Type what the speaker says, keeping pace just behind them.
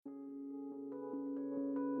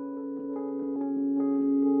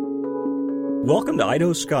Welcome to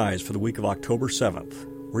Idaho Skies for the week of October 7th.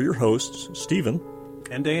 We're your hosts, Stephen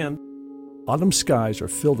and Dan. Autumn skies are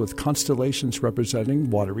filled with constellations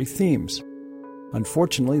representing watery themes.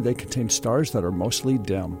 Unfortunately, they contain stars that are mostly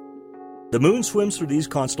dim. The moon swims through these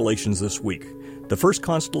constellations this week. The first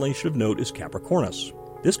constellation of note is Capricornus.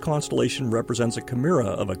 This constellation represents a chimera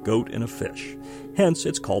of a goat and a fish. Hence,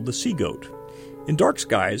 it's called the sea goat. In dark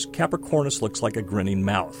skies, Capricornus looks like a grinning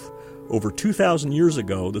mouth. Over 2,000 years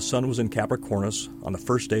ago, the sun was in Capricornus on the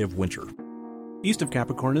first day of winter. East of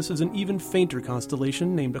Capricornus is an even fainter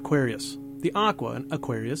constellation named Aquarius. The aqua in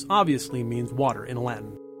Aquarius obviously means water in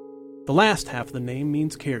Latin. The last half of the name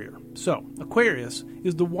means carrier, so Aquarius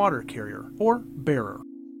is the water carrier, or bearer.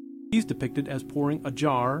 He's depicted as pouring a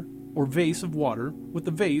jar or vase of water, with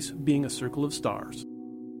the vase being a circle of stars.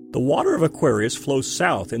 The water of Aquarius flows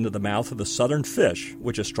south into the mouth of the southern fish,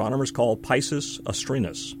 which astronomers call Piscis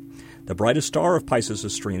Austrinus. The brightest star of Piscis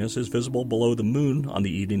Austrinus is visible below the moon on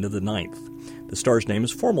the evening of the 9th. The star's name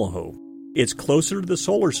is Fomalhaut. It's closer to the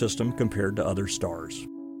solar system compared to other stars.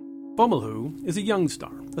 Fomalhaut is a young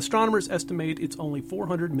star. Astronomers estimate it's only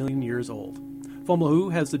 400 million years old.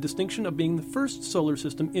 Fomalhaut has the distinction of being the first solar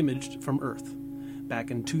system imaged from Earth. Back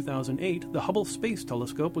in 2008, the Hubble Space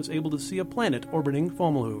Telescope was able to see a planet orbiting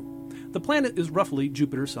Fomalhaut. The planet is roughly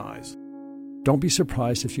Jupiter size. Don't be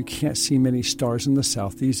surprised if you can't see many stars in the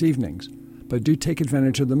south these evenings, but do take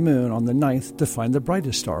advantage of the moon on the 9th to find the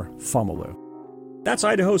brightest star, Fomalhaut. That's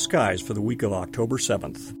Idaho Skies for the week of October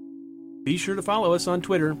 7th. Be sure to follow us on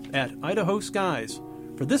Twitter at Idaho Skies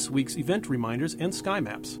for this week's event reminders and sky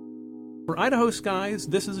maps. For Idaho Skies,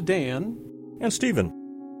 this is Dan and Stephen.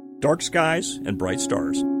 Dark skies and bright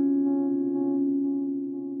stars.